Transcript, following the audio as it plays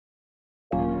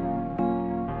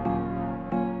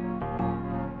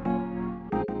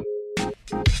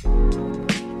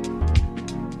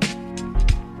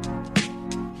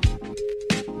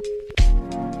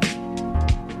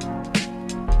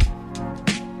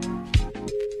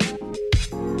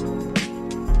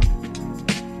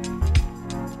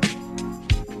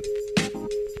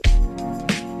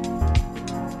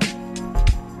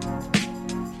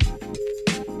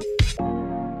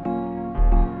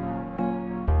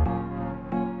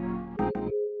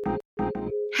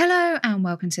Hello and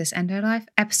welcome to this Endo Life,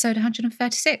 episode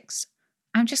 136.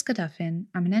 I'm Jessica Duffin.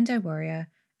 I'm an endo warrior,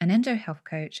 an endo health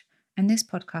coach, and this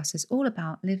podcast is all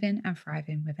about living and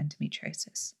thriving with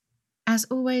endometriosis. As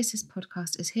always, this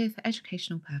podcast is here for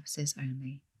educational purposes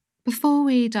only. Before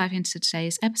we dive into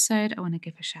today's episode, I want to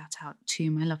give a shout out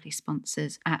to my lovely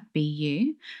sponsors at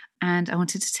BU, and I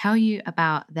wanted to tell you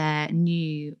about their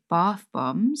new bath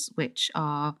bombs, which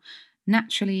are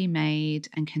naturally made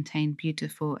and contain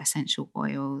beautiful essential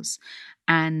oils,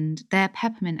 and their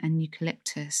peppermint and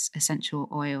eucalyptus essential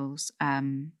oils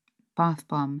bath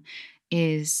bomb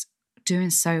is doing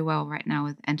so well right now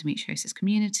with endometriosis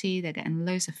community. They're getting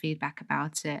loads of feedback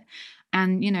about it,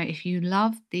 and if you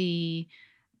love the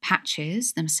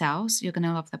patches themselves, you're going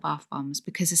to love the bath bombs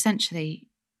because essentially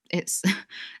it's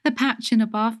the patch in a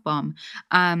bath bomb.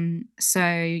 So,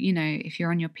 if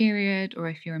you're on your period or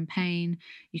if you're in pain,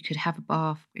 you could have a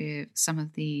bath with some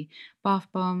of the bath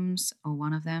bombs or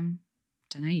one of them.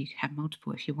 Don't know, you could have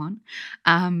multiple if you want.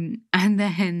 And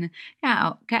then get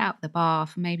out the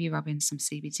bath, maybe rub in some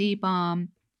CBD balm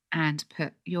and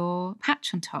put your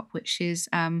patch on top, which is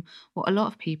what a lot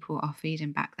of people are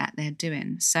feeding back that they're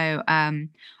doing. So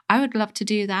I would love to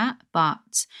do that,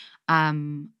 but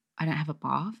I don't have a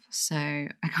bath, so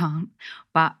I can't.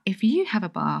 But if you have a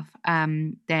bath,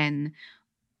 then,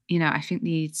 I think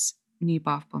these new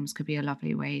bath bombs could be a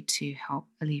lovely way to help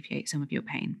alleviate some of your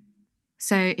pain.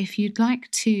 So if you'd like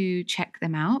to check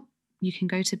them out, you can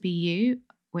go to BU,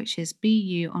 which is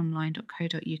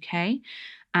buonline.co.uk,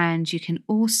 and you can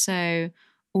also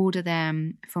order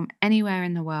them from anywhere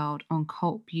in the world on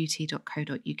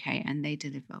cultbeauty.co.uk, and they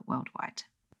deliver worldwide.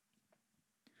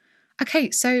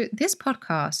 Okay, so this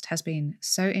podcast has been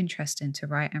so interesting to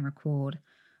write and record.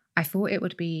 I thought it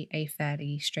would be a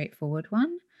fairly straightforward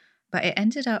one, but it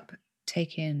ended up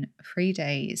taking 3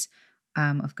 days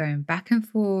of going back and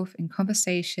forth in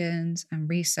conversations and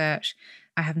research.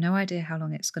 I have no idea how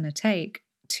long it's going to take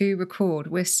to record.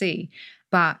 We'll see.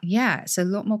 But yeah, it's a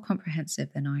lot more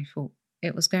comprehensive than I thought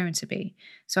it was going to be.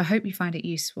 So I hope you find it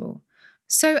useful.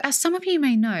 So, as some of you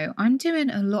may know, I'm doing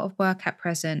a lot of work at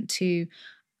present to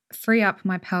free up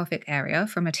my pelvic area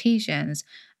from adhesions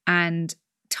and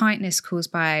tightness caused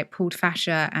by pulled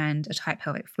fascia and a tight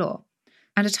pelvic floor.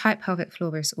 And a tight pelvic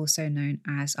floor is also known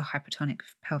as a hypertonic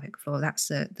pelvic floor. That's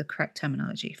the correct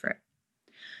terminology for it.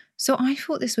 So I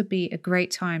thought this would be a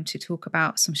great time to talk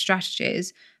about some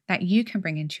strategies that you can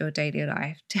bring into your daily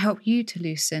life to help you to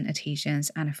loosen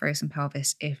adhesions and a frozen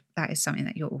pelvis if that is something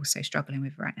that you're also struggling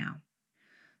with right now.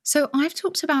 So I've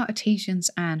talked about adhesions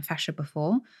and fascia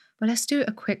before, but let's do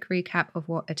a quick recap of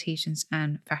what adhesions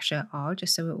and fascia are,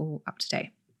 just so we're all up to date.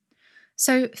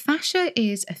 So fascia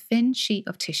is a thin sheet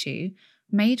of tissue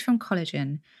made from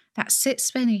collagen that sits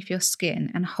beneath your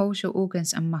skin and holds your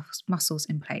organs and muscles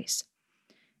in place.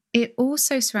 It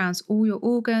also surrounds all your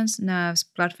organs, nerves,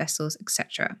 blood vessels,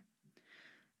 etc.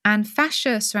 And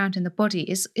fascia surrounding the body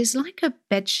is like a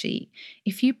bed sheet.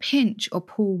 If you pinch or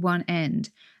pull one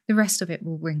end, the rest of it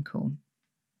will wrinkle.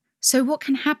 So what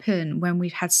can happen when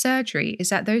we've had surgery is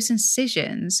that those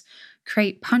incisions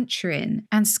create puncturing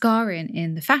and scarring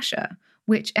in the fascia,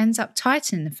 which ends up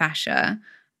tightening the fascia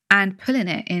and pulling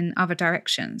it in other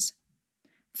directions.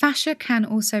 Fascia can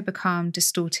also become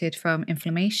distorted from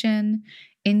inflammation,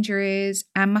 injuries,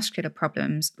 and muscular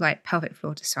problems like pelvic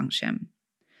floor dysfunction.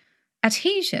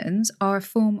 Adhesions are a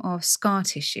form of scar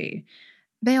tissue.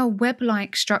 They are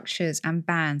web-like structures and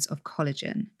bands of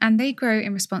collagen, and they grow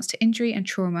in response to injury and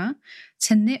trauma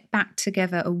to knit back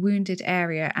together a wounded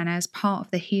area and as part of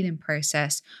the healing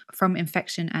process from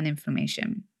infection and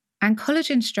inflammation. And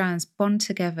collagen strands bond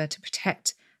together to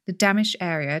protect the damaged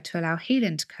area to allow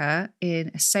healing to occur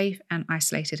in a safe and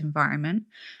isolated environment.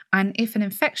 And if an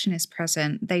infection is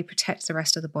present, they protect the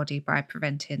rest of the body by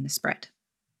preventing the spread.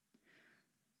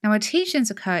 Now,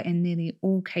 adhesions occur in nearly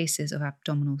all cases of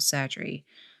abdominal surgery.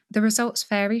 The results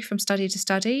vary from study to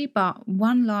study, but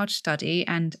one large study,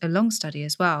 and a long study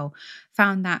as well,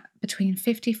 found that between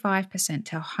 55%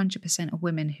 to 100% of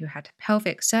women who had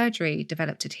pelvic surgery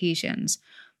developed adhesions,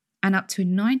 and up to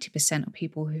 90% of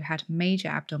people who had major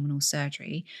abdominal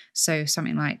surgery, so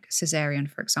something like cesarean,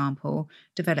 for example,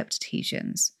 developed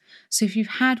adhesions. So if you've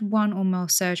had one or more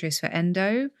surgeries for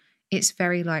endo, it's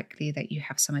very likely that you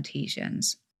have some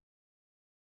adhesions.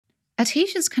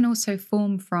 Adhesions can also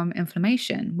form from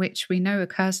inflammation, which we know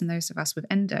occurs in those of us with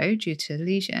endo due to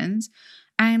lesions,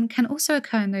 and can also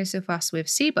occur in those of us with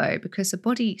SIBO because the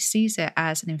body sees it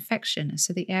as an infection,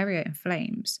 so the area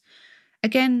inflames.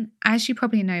 Again, as you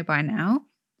probably know by now,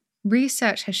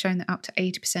 research has shown that up to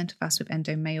 80% of us with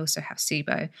endo may also have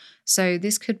SIBO, so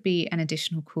this could be an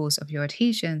additional cause of your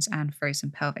adhesions and frozen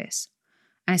pelvis.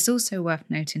 And it's also worth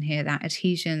noting here that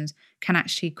adhesions can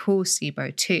actually cause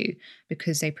SIBO too,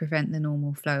 because they prevent the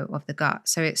normal flow of the gut.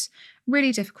 So it's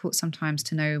really difficult sometimes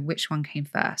to know which one came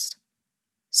first.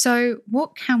 So,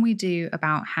 what can we do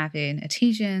about having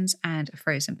adhesions and a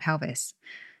frozen pelvis?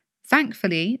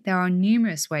 Thankfully, there are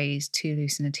numerous ways to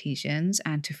loosen adhesions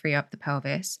and to free up the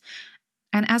pelvis.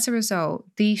 And as a result,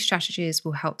 these strategies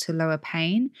will help to lower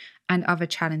pain and other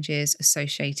challenges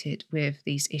associated with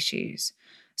these issues.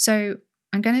 So,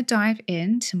 I'm going to dive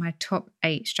into my top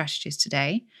 8 strategies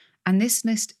today. And this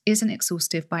list isn't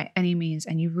exhaustive by any means,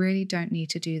 and you really don't need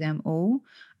to do them all.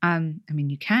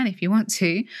 You can if you want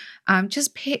to.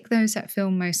 Just pick those that feel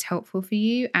most helpful for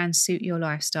you and suit your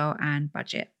lifestyle and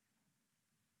budget.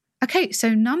 Okay,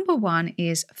 so number 1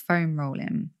 is foam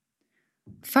rolling.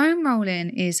 Foam rolling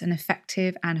is an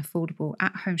effective and affordable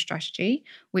at home strategy,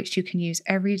 which you can use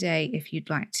every day if you'd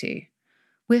like to.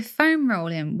 With foam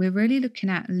rolling, we're really looking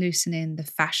at loosening the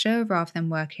fascia rather than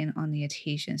working on the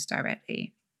adhesions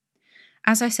directly.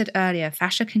 As I said earlier,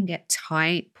 fascia can get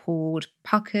tight, pulled,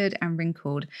 puckered, and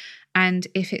wrinkled. And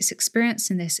if it's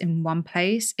experiencing this in one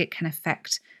place, it can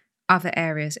affect other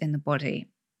areas in the body.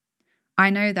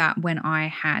 I know that when I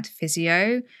had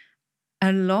physio,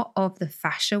 a lot of the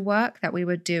fascia work that we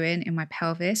were doing in my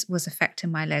pelvis was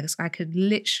affecting my legs. I could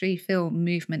literally feel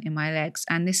movement in my legs.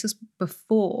 And this was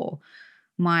before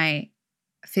my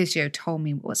physio told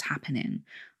me what was happening.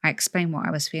 I explained what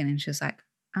I was feeling. She was like,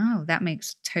 oh, that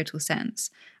makes total sense.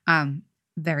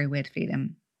 Very weird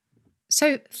feeling.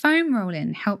 So, foam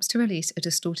rolling helps to release a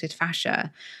distorted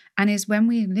fascia and is when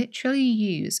we literally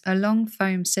use a long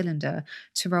foam cylinder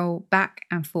to roll back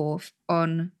and forth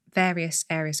on various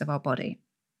areas of our body.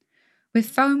 With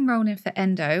foam rolling for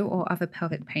endo or other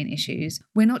pelvic pain issues,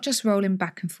 we're not just rolling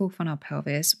back and forth on our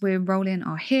pelvis, we're rolling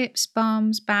our hips,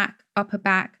 bums, back, upper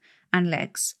back, and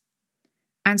legs.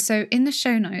 And so in the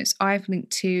show notes, I've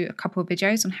linked to a couple of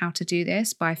videos on how to do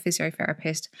this by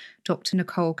physiotherapist Dr.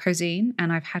 Nicole Cozine,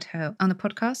 and I've had her on the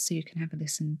podcast, so you can have a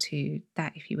listen to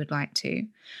that if you would like to.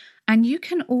 And you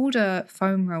can order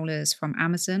foam rollers from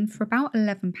Amazon for about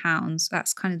 £11.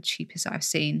 That's kind of the cheapest I've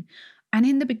seen. And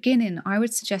in the beginning, I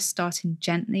would suggest starting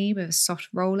gently with a soft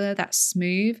roller that's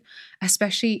smooth,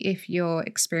 especially if you're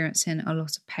experiencing a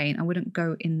lot of pain. I wouldn't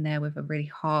go in there with a really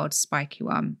hard, spiky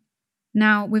one.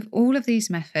 Now, with all of these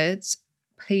methods,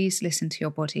 please listen to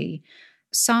your body.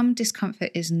 Some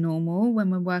discomfort is normal when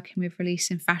we're working with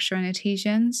releasing fascia and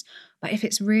adhesions, but if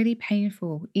it's really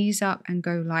painful, ease up and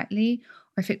go lightly.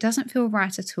 Or if it doesn't feel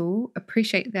right at all,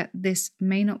 appreciate that this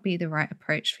may not be the right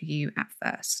approach for you at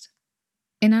first.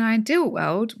 In an ideal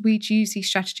world, we'd use these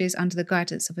strategies under the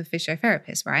guidance of a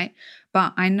physiotherapist, right?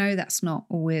 But I know that's not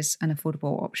always an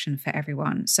affordable option for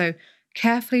everyone. So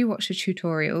carefully watch the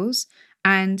tutorials.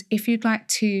 And if you'd like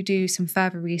to do some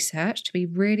further research to be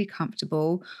really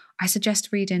comfortable, I suggest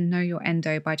reading Know Your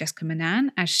Endo by Jessica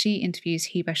Manan as she interviews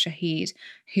Hiba Shahid,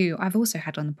 who I've also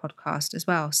had on the podcast as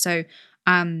well. So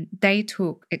they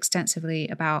talk extensively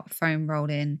about foam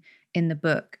rolling in the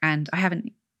book, and I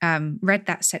haven't read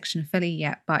that section fully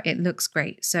yet, but it looks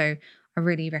great. So I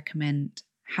really recommend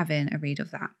having a read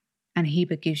of that. And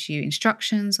Hiba gives you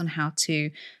instructions on how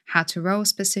to roll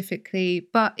specifically.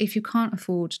 But if you can't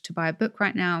afford to buy a book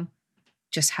right now,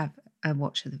 just have a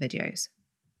watch of the videos.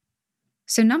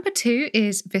 So number 2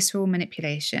 is visceral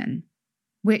manipulation,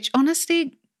 which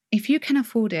honestly, if you can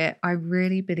afford it, I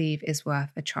really believe is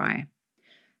worth a try.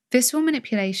 Visceral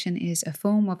manipulation is a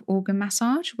form of organ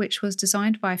massage which was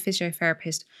designed by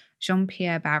physiotherapist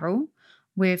Jean-Pierre Barrel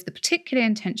with the particular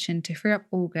intention to free up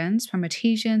organs from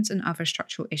adhesions and other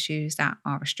structural issues that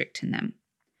are restricting them.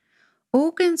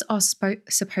 Organs are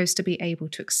supposed to be able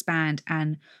to expand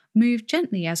and move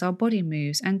gently as our body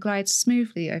moves and glide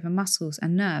smoothly over muscles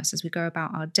and nerves as we go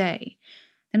about our day.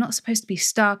 They're not supposed to be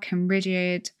stuck and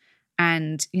rigid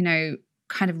and,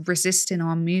 kind of resisting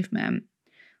our movement.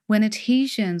 When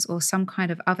adhesions or some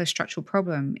kind of other structural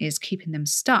problem is keeping them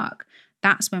stuck,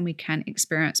 that's when we can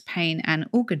experience pain and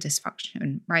organ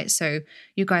dysfunction, right? So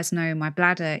you guys know my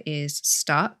bladder is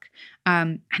stuck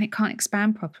and it can't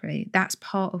expand properly. That's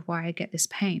part of why I get this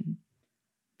pain.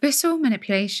 Visceral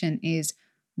manipulation is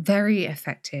very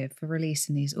effective for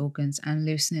releasing these organs and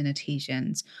loosening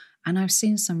adhesions. And I've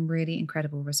seen some really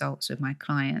incredible results with my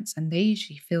clients, and they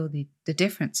usually feel the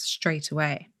difference straight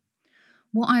away.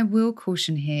 What I will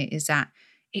caution here is that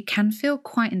it can feel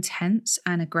quite intense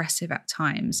and aggressive at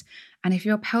times. And if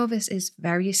your pelvis is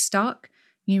very stuck,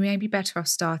 you may be better off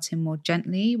starting more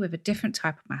gently with a different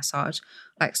type of massage,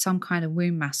 like some kind of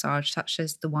womb massage, such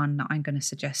as the one that I'm going to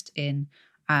suggest in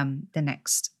the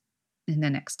next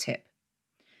tip.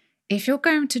 If you're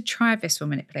going to try visceral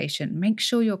manipulation, make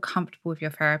sure you're comfortable with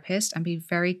your therapist and be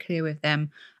very clear with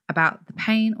them about the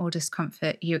pain or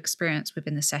discomfort you experience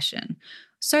within the session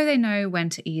so they know when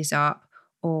to ease up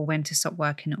or when to stop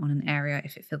working on an area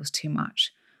if it feels too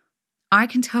much. I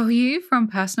can tell you from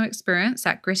personal experience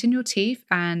that gritting your teeth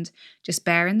and just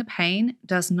bearing the pain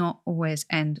does not always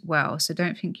end well. So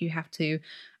don't think you have to,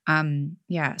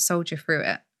 soldier through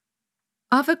it.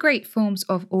 Other great forms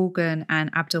of organ and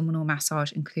abdominal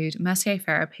massage include Mercier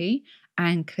therapy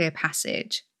and clear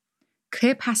passage.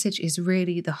 Clear passage is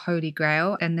really the holy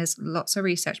grail, and there's lots of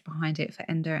research behind it for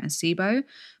endo and SIBO,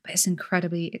 but it's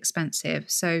incredibly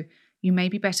expensive. So you may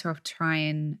be better off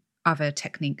trying other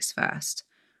techniques first.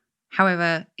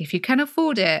 However, if you can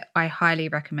afford it, I highly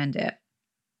recommend it.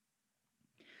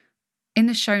 In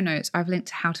the show notes, I've linked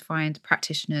to how to find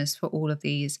practitioners for all of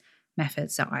these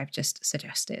methods that I've just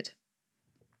suggested.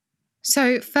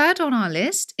 So, third on our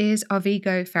list is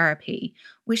Arvigo therapy,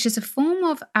 which is a form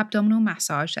of abdominal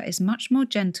massage that is much more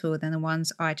gentle than the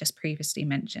ones I just previously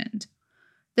mentioned.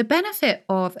 The benefit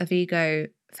of Arvigo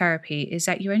therapy is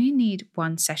that you only need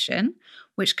one session,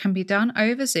 which can be done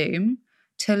over Zoom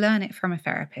to learn it from a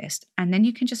therapist, and then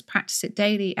you can just practice it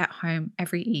daily at home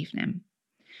every evening.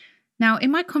 Now,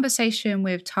 in my conversation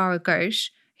with Tara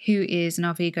Ghosh, who is an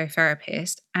Arvigo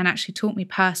therapist and actually taught me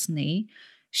personally,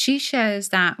 she shares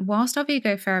that whilst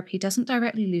Arvigo therapy doesn't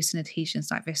directly loosen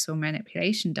adhesions like visceral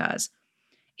manipulation does,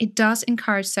 it does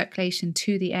encourage circulation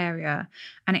to the area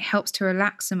and it helps to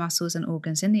relax the muscles and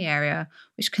organs in the area,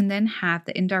 which can then have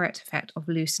the indirect effect of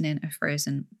loosening a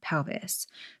frozen pelvis.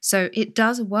 So it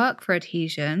does work for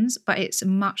adhesions, but it's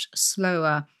much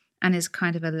slower and is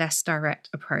kind of a less direct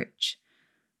approach.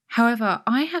 However,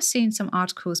 I have seen some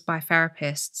articles by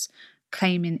therapists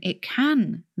claiming it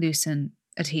can loosen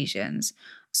adhesions.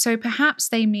 So perhaps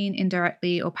they mean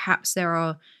indirectly, or perhaps there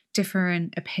are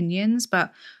different opinions,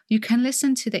 but you can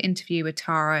listen to the interview with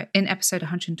Tara in episode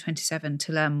 127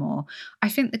 to learn more. I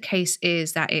think the case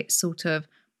is that it's sort of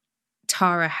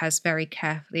Tara has very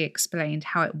carefully explained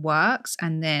how it works,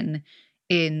 and then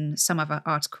in some other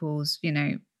articles,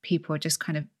 people are just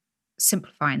kind of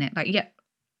simplifying it. Like, yeah,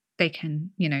 they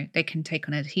can take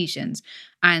on adhesions.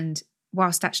 And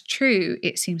whilst that's true,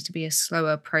 it seems to be a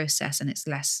slower process and it's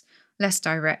less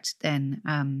direct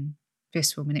than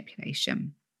visceral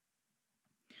manipulation.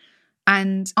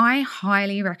 And I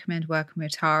highly recommend working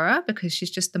with Tara because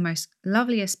she's just the most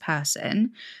loveliest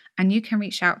person. And you can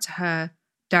reach out to her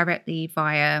directly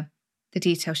via the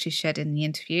details she shared in the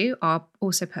interview. I'll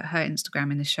also put her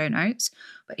Instagram in the show notes.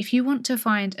 But if you want to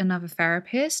find another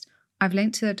therapist, I've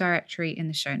linked to the directory in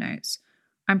the show notes.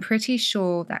 I'm pretty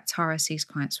sure that Tara sees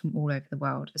clients from all over the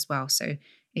world as well. So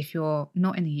if you're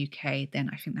not in the UK,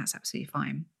 then I think that's absolutely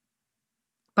fine.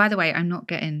 By the way, I'm not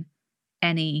getting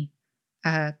any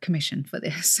commission for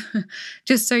this.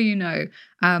 Just so you know,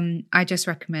 I just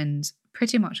recommend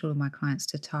pretty much all of my clients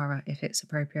to Tara if it's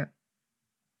appropriate.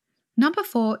 Number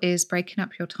 4 is breaking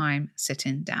up your time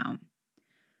sitting down,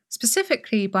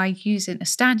 specifically by using a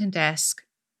standing desk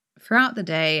throughout the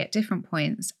day at different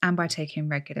points and by taking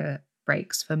regular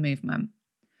breaks for movement.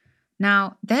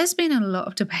 Now, there's been a lot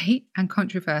of debate and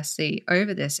controversy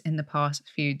over this in the past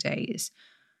few days.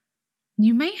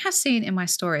 You may have seen in my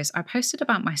stories, I posted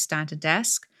about my standing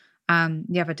desk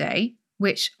the other day,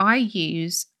 which I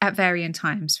use at varying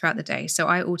times throughout the day. So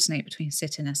I alternate between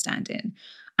sitting and standing.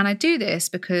 And I do this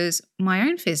because my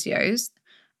own physios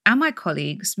and my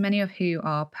colleagues, many of who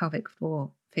are pelvic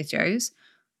floor physios,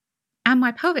 and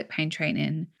my pelvic pain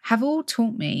training have all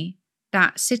taught me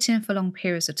that sitting for long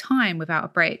periods of time without a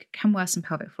break can worsen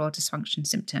pelvic floor dysfunction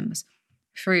symptoms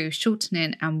through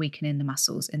shortening and weakening the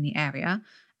muscles in the area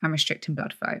and restricting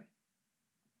blood flow.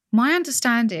 My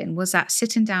understanding was that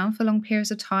sitting down for long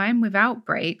periods of time without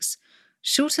breaks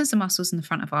shortens the muscles in the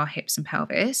front of our hips and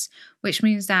pelvis, which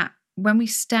means that when we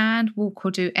stand, walk, or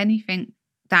do anything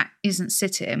that isn't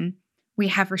sitting, we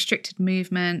have restricted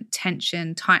movement,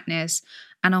 tension, tightness,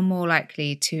 and are more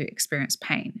likely to experience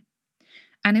pain.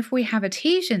 And if we have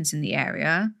adhesions in the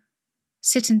area,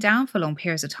 sitting down for long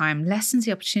periods of time lessens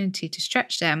the opportunity to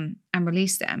stretch them and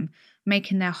release them,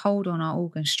 making their hold on our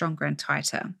organs stronger and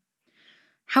tighter.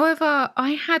 However,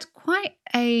 I had quite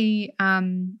a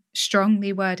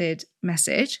strongly worded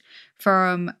message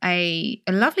from a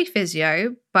lovely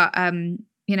physio, but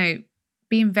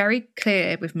being very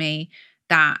clear with me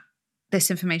that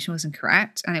this information was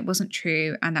incorrect and it wasn't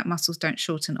true and that muscles don't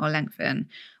shorten or lengthen,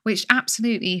 which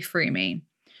absolutely threw me.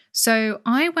 So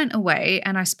I went away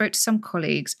and I spoke to some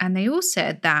colleagues and they all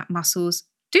said that muscles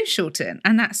do shorten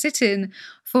and that sitting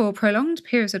for prolonged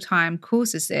periods of time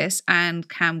causes this and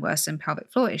can worsen pelvic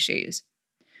floor issues.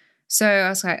 So I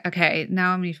was like, okay,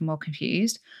 now I'm even more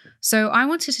confused. So I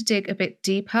wanted to dig a bit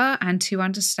deeper and to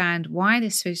understand why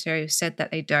this physio said that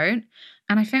they don't.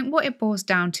 And I think what it boils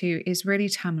down to is really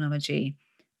terminology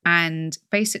and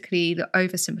basically the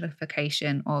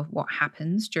oversimplification of what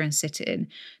happens during sit-in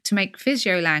to make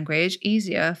physio language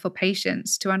easier for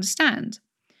patients to understand.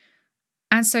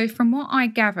 And so, from what I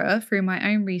gather through my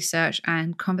own research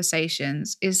and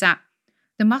conversations, is that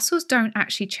the muscles don't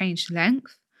actually change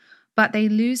length, but they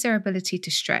lose their ability to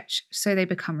stretch, so they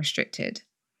become restricted.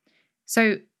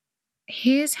 So,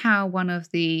 here's how one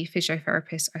of the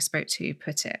physiotherapists I spoke to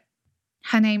put it.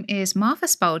 Her name is Martha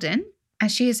Spalding, and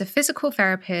she is a physical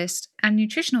therapist and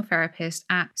nutritional therapist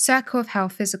at Circle of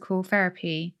Health Physical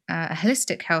Therapy, a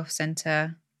holistic health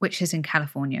center, which is in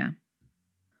California.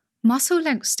 Muscle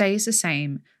length stays the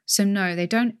same, so no, they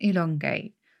don't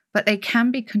elongate, but they can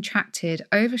be contracted,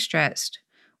 overstretched,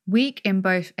 weak in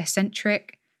both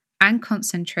eccentric and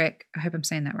concentric, I hope I'm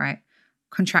saying that right,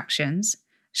 contractions,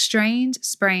 strained,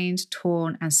 sprained,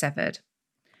 torn, and severed.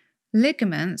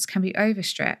 Ligaments can be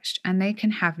overstretched and they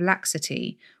can have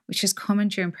laxity, which is common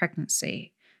during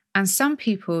pregnancy. And some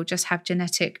people just have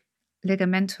genetic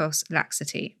ligamentous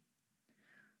laxity.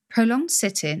 Prolonged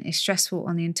sit-in is stressful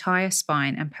on the entire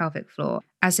spine and pelvic floor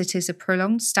as it is a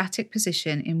prolonged static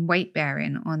position in weight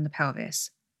bearing on the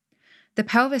pelvis. The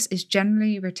pelvis is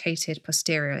generally rotated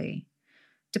posteriorly.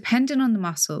 Depending on the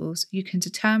muscles, you can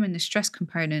determine the stress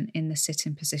component in the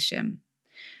sit-in position.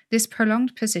 This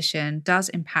prolonged position does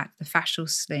impact the fascial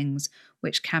slings,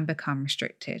 which can become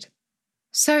restricted.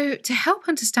 So, to help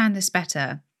understand this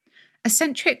better,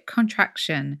 eccentric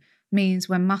contraction means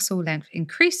when muscle length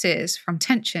increases from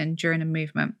tension during a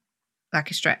movement, like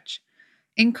a stretch.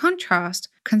 In contrast,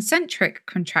 concentric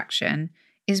contraction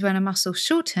is when a muscle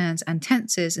shortens and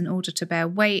tenses in order to bear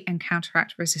weight and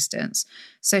counteract resistance.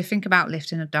 So think about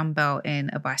lifting a dumbbell in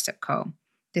a bicep curl.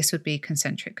 This would be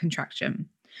concentric contraction.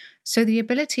 So the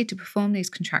ability to perform these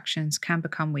contractions can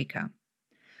become weaker.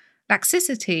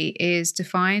 Laxity is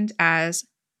defined as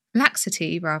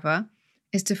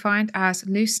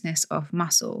looseness of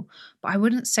muscle, but I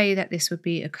wouldn't say that this would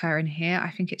be occurring here.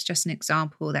 I think it's just an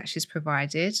example that she's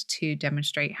provided to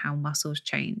demonstrate how muscles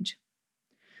change.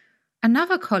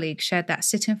 Another colleague shared that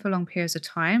sitting for long periods of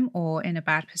time or in a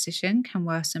bad position can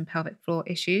worsen pelvic floor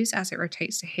issues as it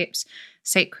rotates the hips,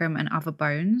 sacrum, and other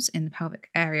bones in the pelvic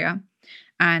area,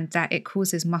 and that it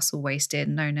causes muscle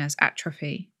wasting known as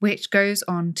atrophy, which goes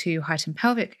on to heighten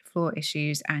pelvic floor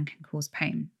issues and can cause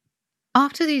pain.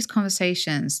 After these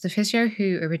conversations, the physio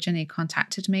who originally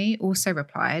contacted me also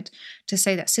replied to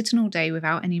say that sitting all day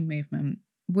without any movement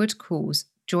would cause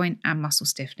joint and muscle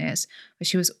stiffness, but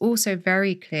she was also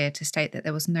very clear to state that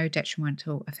there was no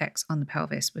detrimental effects on the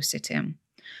pelvis with sitting.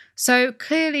 So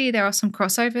clearly there are some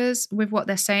crossovers with what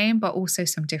they're saying, but also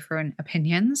some different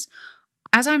opinions.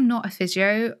 As I'm not a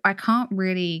physio, I can't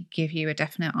really give you a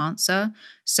definite answer.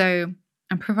 So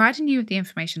I'm providing you with the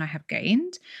information I have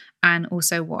gained and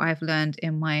also what I've learned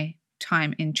in my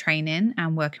time in training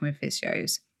and working with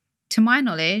physios. To my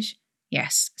knowledge,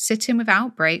 yes, sitting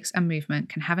without breaks and movement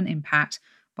can have an impact,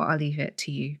 but I'll leave it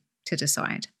to you to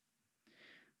decide.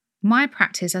 My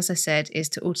practice, as I said, is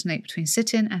to alternate between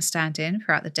sitting and standing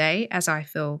throughout the day as I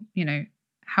feel,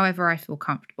 however I feel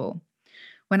comfortable.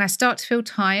 When I start to feel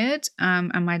tired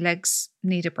and my legs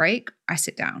need a break, I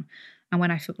sit down. And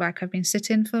when I feel like I've been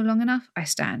sitting for long enough, I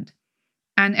stand.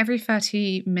 And every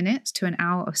 30 minutes to an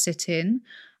hour of sitting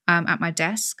at my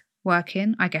desk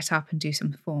working, I get up and do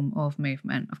some form of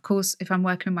movement. Of course, if I'm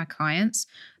working with my clients,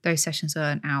 those sessions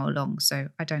are an hour long, so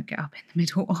I don't get up in the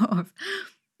middle of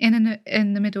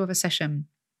in the middle of a session.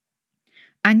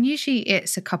 And usually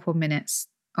it's a couple of minutes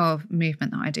of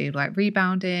movement that I do, like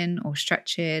rebounding or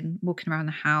stretching, walking around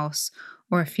the house,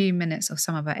 or a few minutes of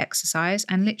some other exercise.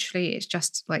 And literally it's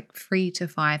just like 3 to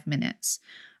 5 minutes.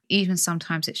 Even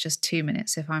sometimes it's just 2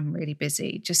 minutes if I'm really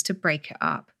busy, just to break it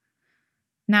up.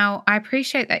 Now, I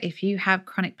appreciate that if you have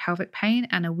chronic pelvic pain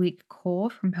and a weak core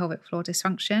from pelvic floor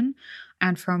dysfunction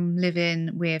and from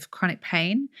living with chronic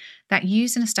pain, that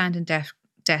using a standing desk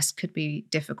could be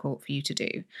difficult for you to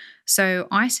do. So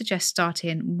I suggest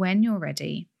starting when you're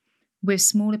ready with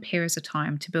smaller periods of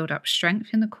time to build up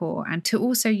strength in the core and to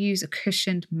also use a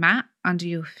cushioned mat under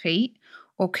your feet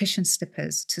or cushioned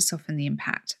slippers to soften the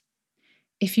impact.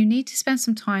 If you need to spend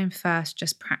some time first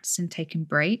just practicing taking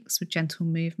breaks with gentle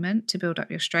movement to build up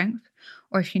your strength,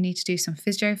 or if you need to do some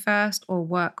physio first or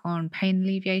work on pain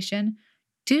alleviation,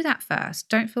 do that first.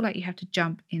 Don't feel like you have to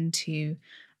jump into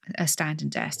a standing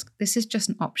desk. This is just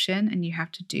an option and you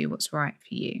have to do what's right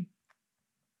for you.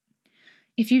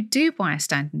 If you do buy a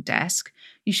standing desk,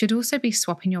 you should also be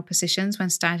swapping your positions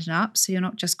when standing up so you're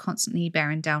not just constantly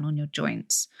bearing down on your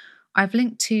joints. I've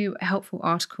linked to a helpful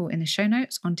article in the show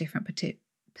notes on different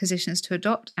positions to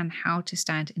adopt and how to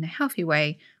stand in a healthy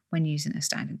way when using a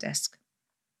standing desk.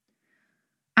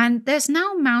 And there's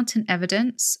now mounting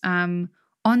evidence on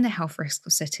the health risks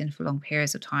of sitting for long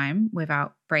periods of time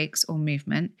without breaks or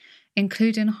movement,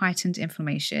 including heightened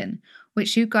inflammation,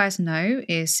 which you guys know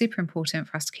is super important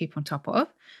for us to keep on top of.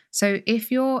 So if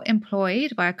you're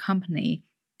employed by a company,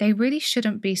 they really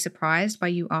shouldn't be surprised by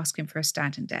you asking for a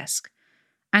standing desk.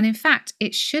 And in fact,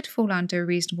 it should fall under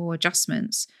reasonable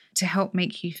adjustments to help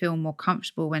make you feel more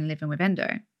comfortable when living with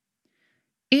endo.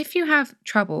 If you have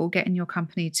trouble getting your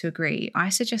company to agree, I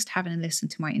suggest having a listen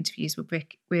to my interviews with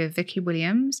Vicky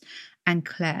Williams and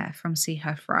Claire from See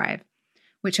Her Thrive,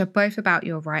 which are both about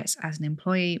your rights as an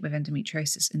employee with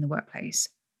endometriosis in the workplace.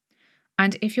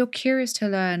 And if you're curious to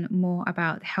learn more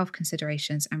about the health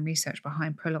considerations and research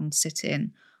behind prolonged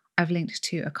sit-in, I've linked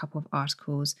to a couple of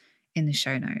articles in the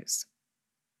show notes.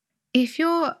 If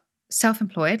you're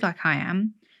self-employed like I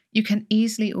am, you can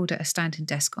easily order a standing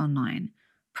desk online.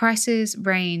 Prices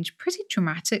range pretty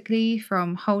dramatically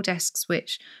from whole desks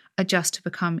which adjust to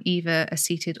become either a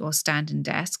seated or standing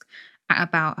desk at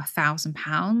about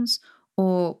 £1,000,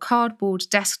 or cardboard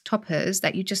desk toppers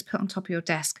that you just put on top of your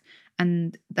desk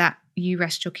and that you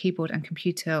rest your keyboard and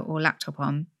computer or laptop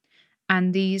on.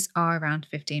 And these are around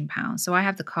 £15. So I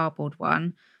have the cardboard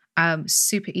one,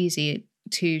 super easy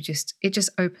to it just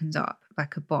opens up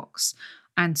like a box.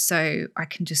 And so I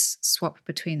can just swap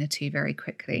between the two very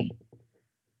quickly.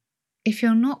 If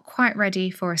you're not quite ready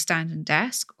for a standing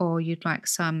desk, or you'd like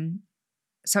something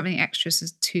extra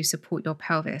to support your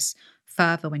pelvis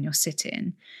further when you're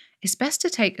sitting, it's best to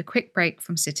take a quick break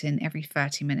from sitting every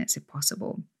 30 minutes if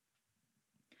possible.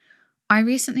 I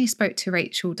recently spoke to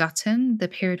Rachel Dutton, the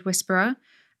period whisperer,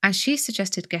 and she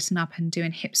suggested getting up and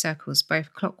doing hip circles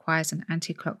both clockwise and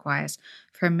anti-clockwise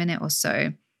for a minute or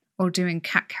so, or doing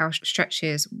cat-cow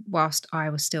stretches whilst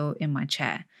I was still in my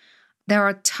chair. There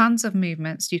are tons of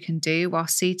movements you can do while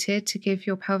seated to give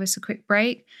your pelvis a quick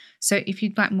break. So if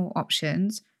you'd like more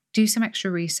options, do some extra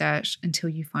research until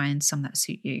you find some that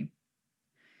suit you.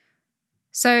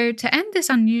 So to end this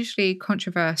unusually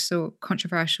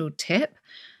controversial tip,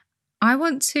 I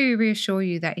want to reassure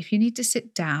you that if you need to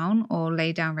sit down or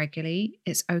lay down regularly,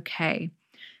 it's okay.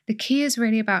 The key is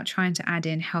really about trying to add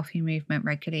in healthy movement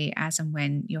regularly as and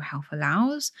when your health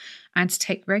allows, and to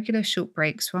take regular short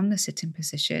breaks from the sitting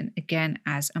position again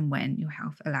as and when your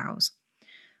health allows.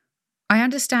 I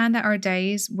understand there are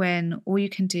days when all you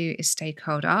can do is stay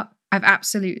curled up. I've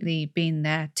absolutely been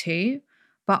there too.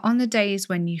 But on the days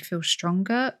when you feel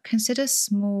stronger, consider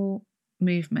small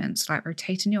movements like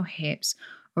rotating your hips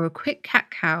or a quick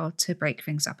cat-cow to break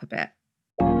things up a bit.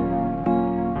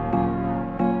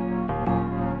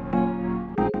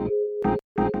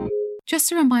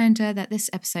 Just a reminder that this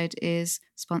episode is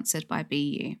sponsored by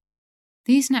BU.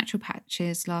 These natural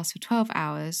patches last for 12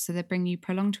 hours, so they bring you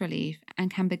prolonged relief and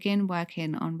can begin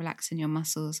working on relaxing your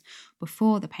muscles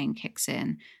before the pain kicks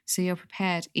in, so you're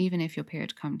prepared even if your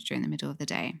period comes during the middle of the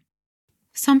day.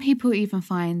 Some people even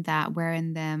find that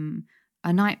wearing them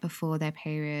a night before their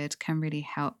period can really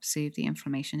help soothe the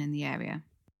inflammation in the area.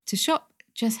 To shop,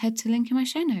 just head to the link in my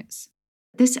show notes.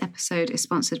 This episode is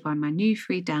sponsored by my new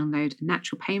free download,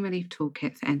 Natural Pain Relief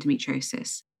Toolkit for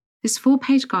Endometriosis. This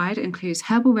 4-page guide includes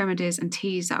herbal remedies and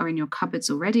teas that are in your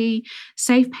cupboards already,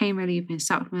 safe pain relieving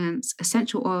supplements,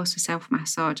 essential oils for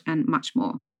self-massage, and much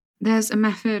more. There's a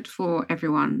method for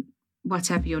everyone,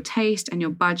 whatever your taste and your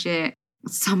budget.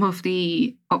 Some of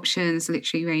the options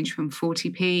literally range from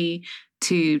 40p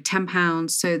to £10,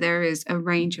 so there is a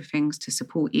range of things to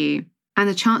support you. And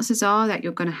the chances are that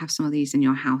you're going to have some of these in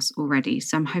your house already.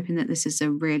 So I'm hoping that this is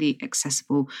a really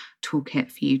accessible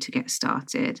toolkit for you to get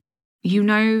started. You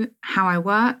know how I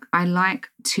work. I like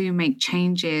to make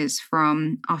changes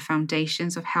from our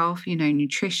foundations of health,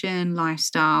 nutrition,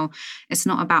 lifestyle. It's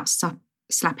not about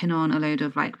slapping on a load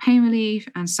of pain relief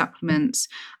and supplements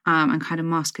and kind of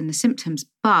masking the symptoms.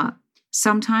 But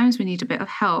sometimes we need a bit of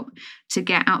help to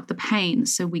get out the pain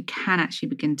so we can actually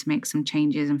begin to make some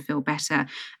changes and feel better.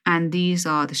 And these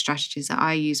are the strategies that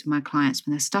I use with my clients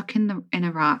when they're stuck in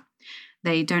a rut.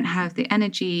 They don't have the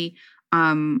energy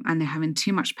and they're having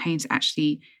too much pain to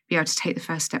actually be able to take the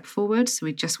first step forward. So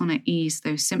we just want to ease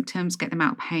those symptoms, get them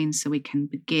out of pain so we can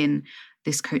begin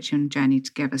this coaching journey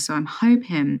together. So I'm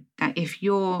hoping that if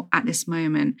you're at this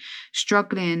moment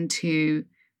struggling to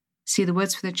see the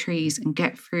woods for the trees and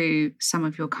get through some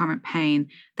of your current pain,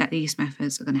 that these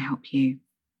methods are going to help you.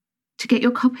 To get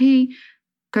your copy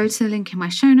go to the link in my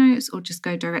show notes or just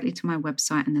go directly to my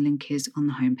website and the link is on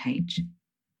the homepage.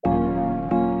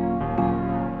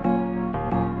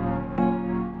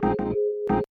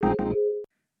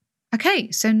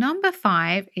 Okay, so number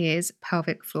 5 is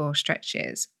pelvic floor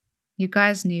stretches. You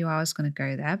guys knew I was going to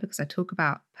go there because I talk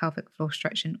about pelvic floor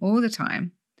stretching all the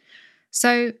time.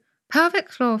 So, pelvic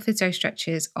floor physio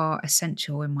stretches are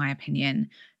essential, in my opinion,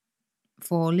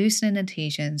 for loosening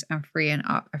adhesions and freeing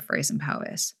up a frozen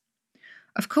pelvis.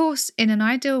 Of course, in an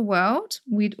ideal world,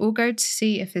 we'd all go to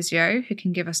see a physio who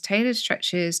can give us tailored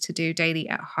stretches to do daily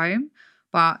at home.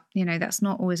 But, that's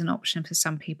not always an option for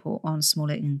some people on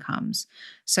smaller incomes.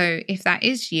 So, if that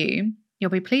is you, you'll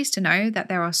be pleased to know that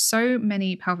there are so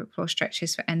many pelvic floor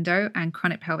stretches for endo and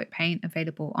chronic pelvic pain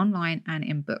available online and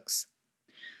in books.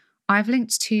 I've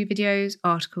linked to videos,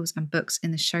 articles, and books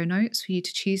in the show notes for you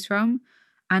to choose from.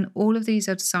 And all of these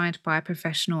are designed by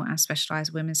professional and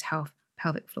specialized women's health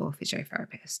pelvic floor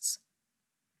physiotherapists.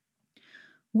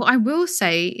 What I will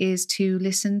say is to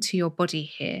listen to your body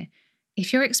here.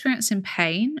 If you're experiencing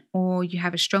pain or you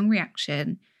have a strong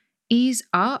reaction, ease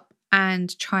up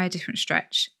and try a different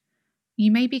stretch.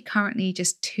 You may be currently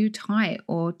just too tight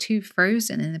or too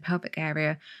frozen in the pelvic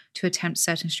area to attempt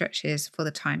certain stretches for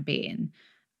the time being.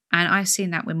 And I've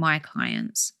seen that with my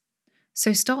clients.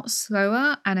 So start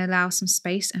slower and allow some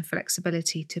space and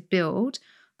flexibility to build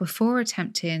before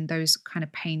attempting those kind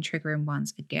of pain triggering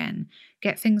ones again.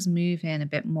 Get things moving a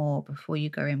bit more before you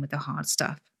go in with the hard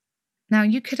stuff. Now,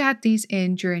 you could add these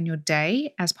in during your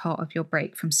day as part of your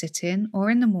break from sitting, or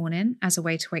in the morning as a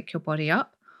way to wake your body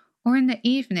up, or in the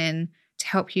evening to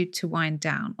help you to wind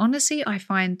down. Honestly, I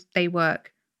find they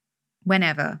work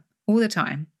whenever, all the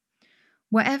time.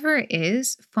 Whatever it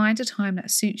is, find a time that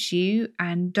suits you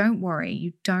and don't worry,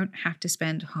 you don't have to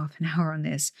spend half an hour on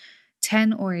this.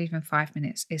 10 or even 5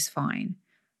 minutes is fine.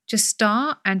 Just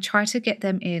start and try to get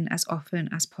them in as often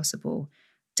as possible.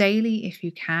 Daily if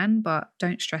you can, but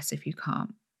don't stress if you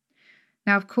can't.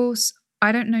 Now, of course,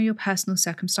 I don't know your personal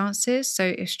circumstances, so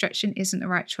if stretching isn't the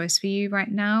right choice for you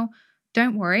right now,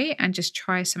 don't worry and just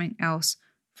try something else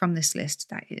from this list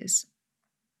that is.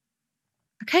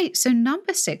 Okay, so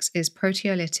number 6 is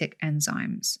proteolytic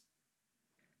enzymes.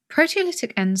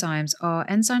 Proteolytic enzymes are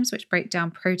enzymes which break down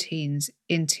proteins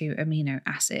into amino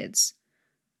acids.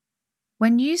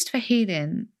 When used for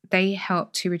healing, they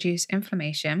help to reduce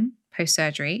inflammation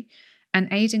post-surgery and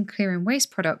aid in clearing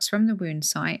waste products from the wound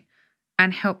site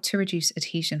and help to reduce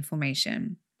adhesion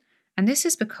formation. And this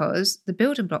is because the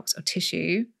building blocks of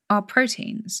tissue are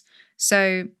proteins.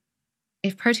 So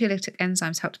if proteolytic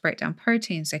enzymes help to break down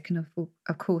proteins, they can,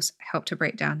 of course, help to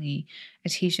break down the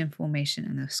adhesion formation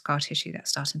and the scar tissue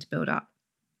that's starting to build up.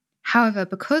 However,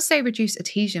 because they reduce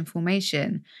adhesion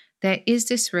formation, there is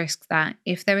this risk that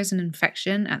if there is an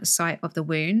infection at the site of the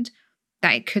wound,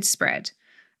 that it could spread,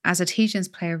 as adhesions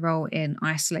play a role in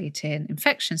isolating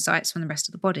infection sites from the rest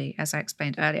of the body, as I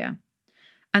explained earlier.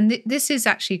 And this is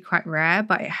actually quite rare,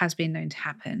 but it has been known to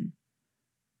happen.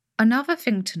 Another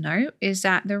thing to note is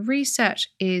that the research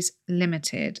is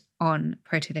limited on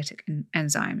proteolytic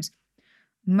enzymes.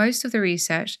 Most of the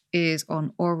research is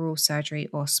on oral surgery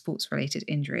or sports-related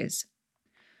injuries.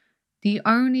 The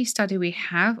only study we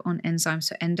have on enzymes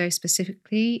for endo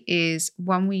specifically is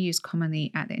one we use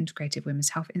commonly at the Integrative Women's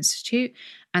Health Institute,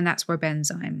 and that's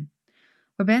Robenzyme.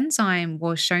 Robenzyme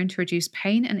was shown to reduce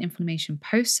pain and inflammation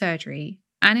post-surgery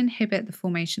and inhibit the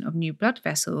formation of new blood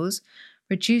vessels,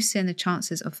 reducing the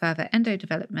chances of further endo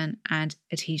development and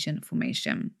adhesion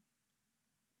formation.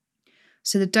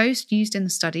 So the dose used in the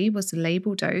study was the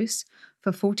label dose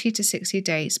for 40 to 60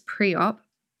 days pre-op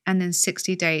and then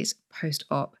 60 days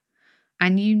post-op.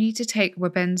 And you need to take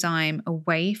Robenzyme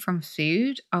away from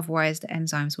food, otherwise the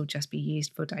enzymes will just be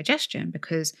used for digestion,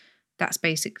 because that's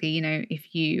basically,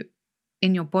 if you,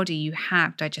 in your body, you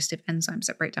have digestive enzymes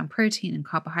that break down protein and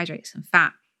carbohydrates and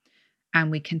fat, and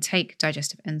we can take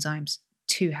digestive enzymes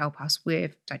to help us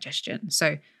with digestion.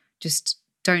 So just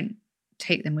don't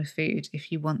take them with food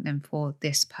if you want them for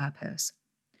this purpose.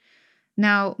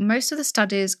 Now, most of the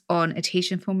studies on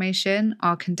adhesion formation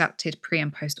are conducted pre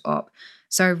and post-op,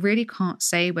 so I really can't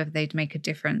say whether they'd make a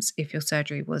difference if your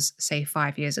surgery was, say,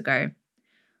 5 years ago.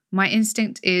 My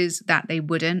instinct is that they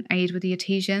wouldn't aid with the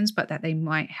adhesions, but that they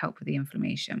might help with the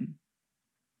inflammation.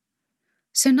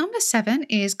 So number 7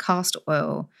 is castor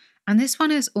oil. And this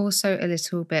one is also a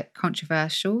little bit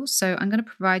controversial, so I'm going to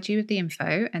provide you with the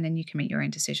info and then you can make your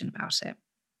own decision about it.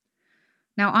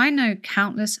 Now, I know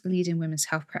countless leading women's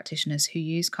health practitioners who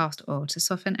use castor oil to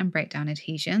soften and break down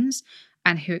adhesions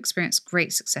and who experience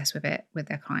great success with it with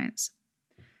their clients.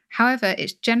 However,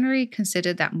 it's generally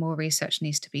considered that more research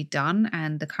needs to be done,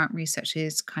 and the current research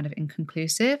is kind of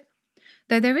inconclusive.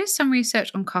 Though there is some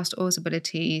research on castor oil's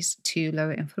abilities to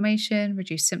lower inflammation,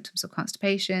 reduce symptoms of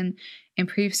constipation,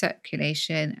 improve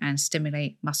circulation, and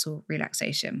stimulate muscle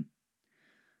relaxation.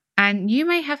 And you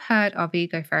may have heard our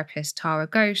Vigo therapist Tara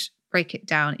Ghosh break it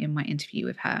down in my interview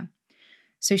with her.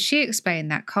 So she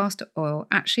explained that castor oil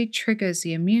actually triggers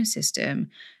the immune system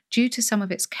due to some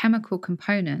of its chemical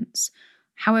components.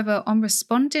 However, on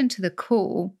responding to the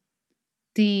call,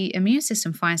 the immune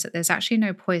system finds that there's actually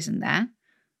no poison there.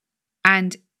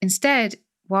 And instead,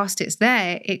 whilst it's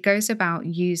there, it goes about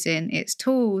using its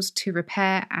tools to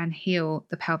repair and heal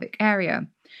the pelvic area,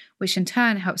 which in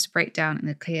turn helps to break down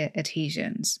and clear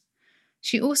adhesions.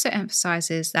 She also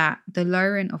emphasizes that the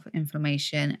lowering of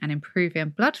inflammation and improving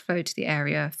blood flow to the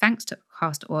area, thanks to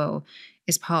castor oil,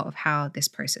 is part of how this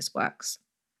process works.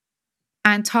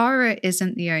 And Tara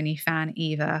isn't the only fan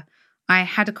either. I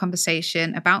had a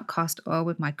conversation about castor oil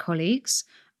with my colleagues,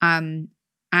 and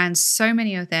so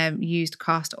many of them used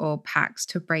castor oil packs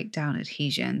to break down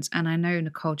adhesions. And I know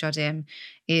Nicole Jodim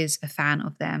is a fan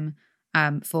of them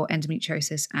for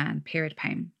endometriosis and period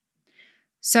pain.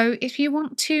 So if you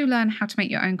want to learn how to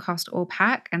make your own castor oil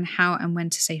pack and how and when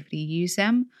to safely use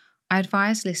them, I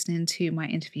advise listening to my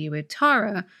interview with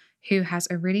Tara, who has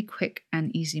a really quick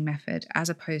and easy method as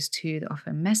opposed to the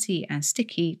often messy and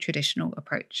sticky traditional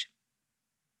approach.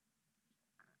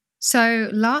 So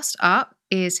last up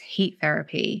is heat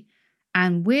therapy.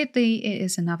 And weirdly, it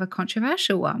is another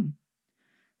controversial one.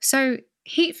 So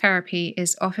heat therapy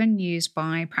is often used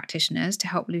by practitioners to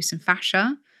help loosen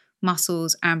fascia,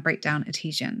 muscles, and break down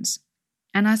adhesions.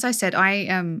 And as I said, I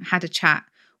had a chat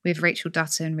with Rachel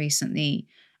Dutton recently,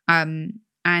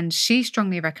 and she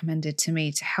strongly recommended to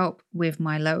me to help with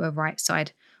my lower right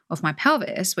side of my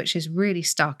pelvis, which is really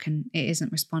stuck and it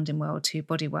isn't responding well to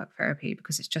bodywork therapy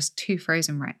because it's just too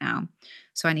frozen right now.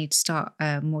 So I need to start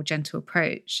a more gentle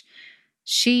approach.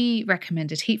 She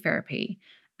recommended heat therapy,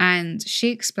 and she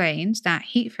explained that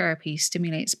heat therapy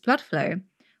stimulates blood flow,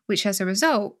 which as a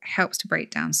result helps to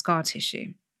break down scar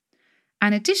tissue.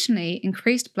 And additionally,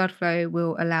 increased blood flow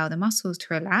will allow the muscles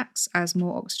to relax as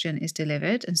more oxygen is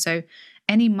delivered. And so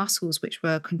any muscles which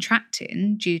were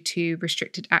contracting due to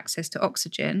restricted access to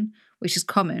oxygen, which is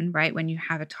common, right, when you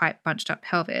have a tight, bunched up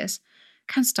pelvis,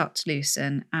 can start to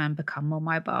loosen and become more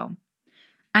mobile.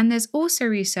 And there's also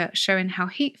research showing how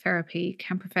heat therapy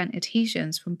can prevent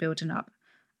adhesions from building up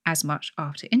as much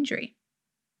after injury.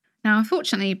 Now,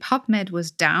 unfortunately, PubMed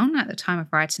was down at the time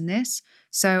of writing this,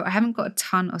 so I haven't got a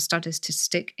ton of studies to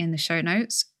stick in the show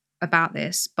notes about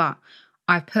this, but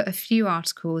I've put a few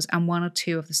articles and one or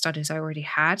two of the studies I already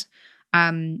had.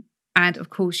 And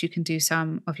of course, you can do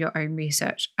some of your own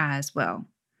research as well.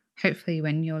 Hopefully,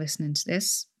 when you're listening to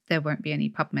this, there won't be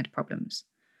any PubMed problems.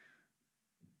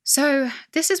 So,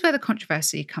 this is where the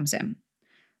controversy comes in.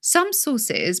 Some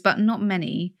sources, but not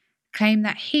many, claim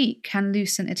that heat can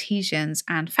loosen adhesions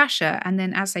and fascia, and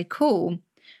then as they cool,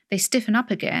 they stiffen up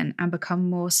again and become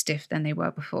more stiff than they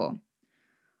were before.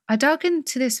 I dug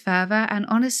into this further, and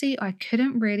honestly, I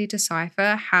couldn't really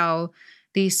decipher how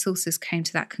these sources came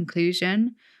to that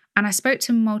conclusion. And I spoke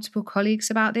to multiple colleagues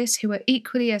about this who were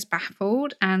equally as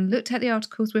baffled and looked at the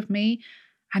articles with me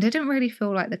and didn't really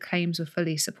feel like the claims were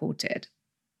fully supported.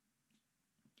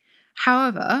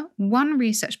 However, one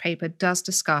research paper does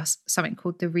discuss something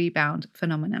called the rebound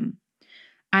phenomenon.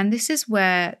 And this is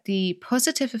where the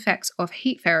positive effects of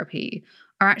heat therapy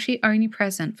are actually only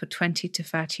present for 20 to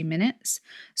 30 minutes.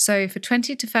 So for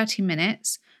 20 to 30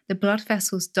 minutes, the blood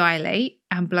vessels dilate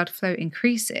and blood flow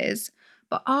increases.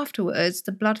 But afterwards,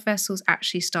 the blood vessels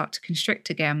actually start to constrict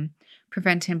again,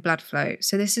 preventing blood flow.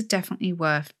 So this is definitely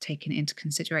worth taking into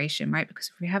consideration, right?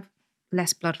 Because if we have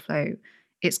less blood flow,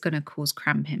 it's going to cause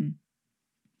cramping.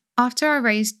 After I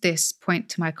raised this point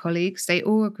to my colleagues, they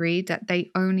all agreed that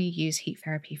they only use heat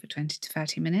therapy for 20 to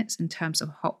 30 minutes in terms of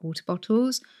hot water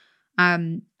bottles.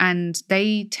 And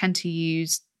they tend to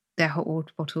use their hot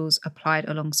water bottles applied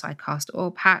alongside castor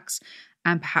oil packs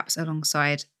and perhaps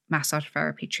alongside massage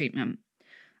therapy treatment.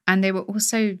 And they were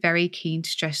also very keen to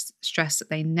stress that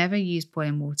they never use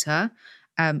boiling water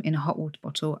in a hot water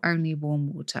bottle, only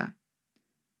warm water.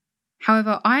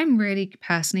 However, I'm really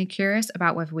personally curious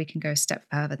about whether we can go a step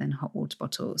further than hot water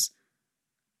bottles.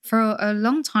 For a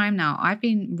long time now, I've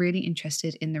been really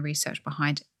interested in the research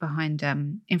behind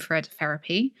infrared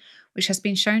therapy, which has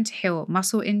been shown to heal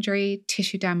muscle injury,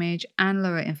 tissue damage, and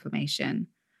lower inflammation.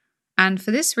 And for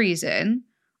this reason,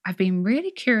 I've been really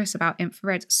curious about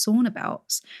infrared sauna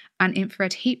belts and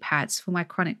infrared heat pads for my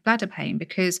chronic bladder pain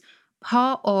because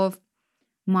part of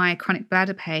my chronic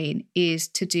bladder pain is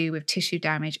to do with tissue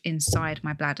damage inside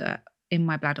my bladder, in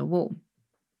my bladder wall.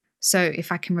 So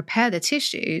if I can repair the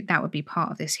tissue, that would be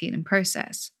part of this healing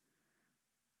process.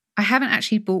 I haven't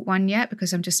actually bought one yet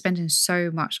because I'm just spending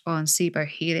so much on SIBO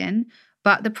healing,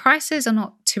 but the prices are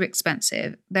not too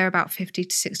expensive. They're about £50 to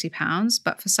 £60,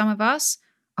 but for some of us,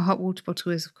 a hot water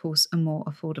bottle is, of course, a more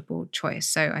affordable choice.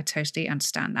 So I totally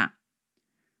understand that.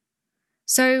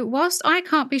 So whilst I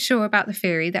can't be sure about the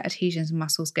theory that adhesions and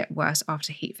muscles get worse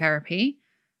after heat therapy,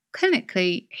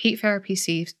 clinically, heat therapy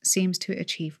seems to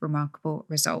achieve remarkable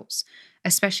results,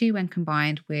 especially when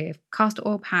combined with castor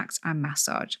oil packs and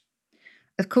massage.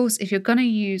 Of course, if you're going to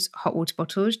use hot water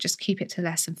bottles, just keep it to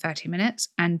less than 30 minutes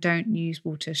and don't use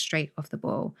water straight off the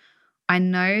boil. I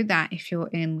know that if you're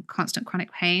in constant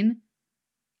chronic pain,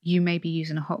 you may be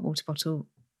using a hot water bottle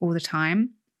all the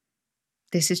time.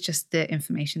 This is just the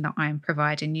information that I'm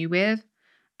providing you with,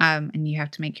 and you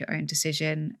have to make your own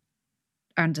decision,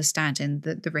 understanding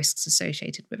the risks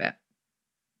associated with it.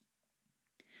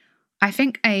 I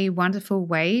think a wonderful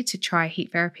way to try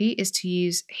heat therapy is to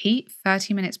use heat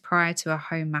 30 minutes prior to a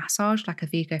home massage, like a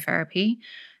Vigotherapy,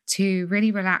 to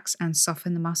really relax and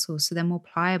soften the muscles so they're more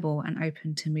pliable and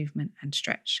open to movement and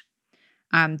stretch.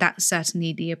 That's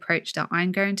certainly the approach that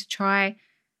I'm going to try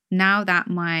now that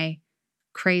my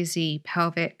crazy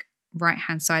pelvic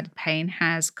right-hand side pain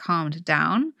has calmed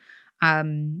down.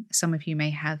 Some of you may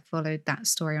have followed that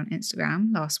story on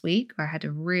Instagram last week, where I had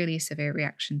a really severe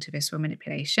reaction to visceral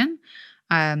manipulation.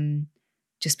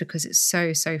 Just because it's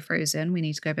so frozen, we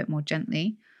need to go a bit more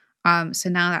gently. So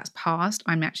now that's passed,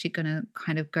 I'm actually going to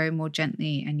kind of go more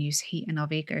gently and use heat and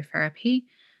Vigotherapy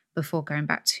before going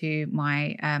back to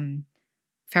my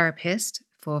therapist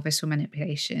for visceral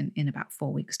manipulation in about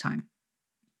 4 weeks' time.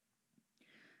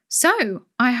 So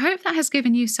I hope that has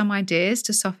given you some ideas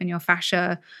to soften your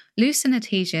fascia, loosen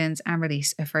adhesions, and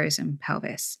release a frozen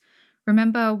pelvis.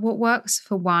 Remember, what works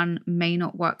for one may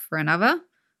not work for another.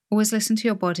 Always listen to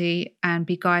your body and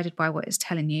be guided by what it's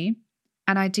telling you.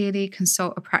 And ideally,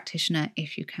 consult a practitioner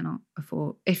if you can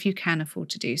afford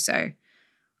to do so.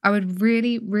 I would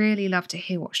really love to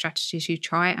hear what strategies you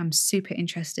try. I'm super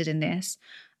interested in this.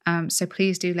 So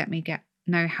please do let me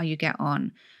know how you get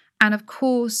on. And of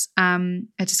course, a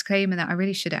disclaimer that I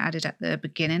really should have added at the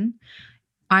beginning.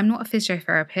 I'm not a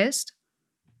physiotherapist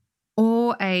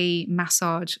or a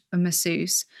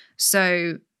masseuse.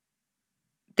 So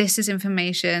this is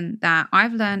information that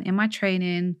I've learned in my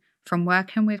training, from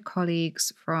working with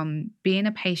colleagues, from being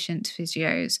a patient to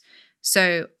physios.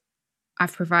 So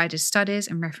I've provided studies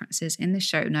and references in the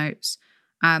show notes.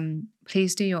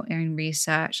 Please do your own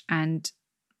research and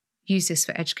use this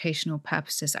for educational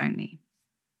purposes only.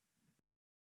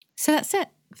 So that's it.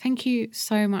 Thank you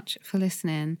so much for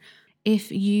listening.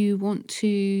 If you want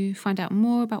to find out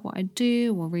more about what I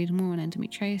do or read more on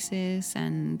endometriosis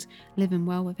and living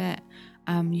well with it,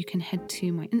 you can head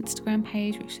to my Instagram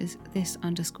page, which is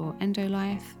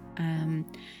this_endolife.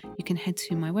 You can head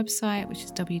to my website, which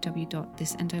is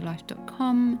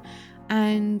www.thisendolife.com.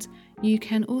 And you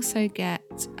can also get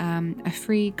a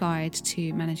free guide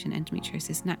to managing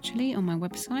endometriosis naturally on my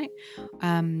website.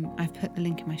 I've put the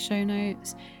link in my show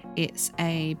notes. It's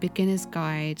a beginner's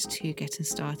guide to getting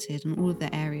started on all of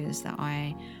the areas that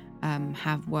I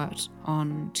have worked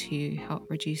on to help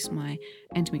reduce my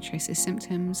endometriosis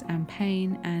symptoms and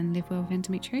pain and live well with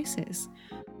endometriosis.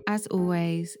 As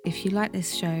always, if you like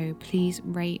this show, please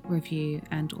rate, review,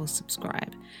 and or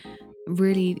subscribe.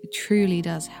 Really, truly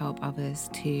does help others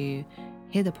to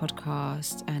hear the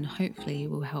podcast and hopefully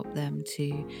will help them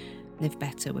to live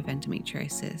better with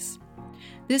endometriosis.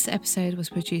 This episode was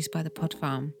produced by The Pod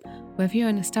Farm. Whether you're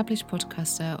an established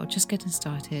podcaster or just getting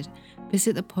started,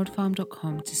 visit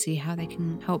thepodfarm.com to see how they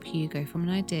can help you go from an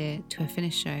idea to a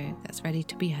finished show that's ready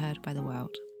to be heard by the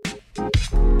world.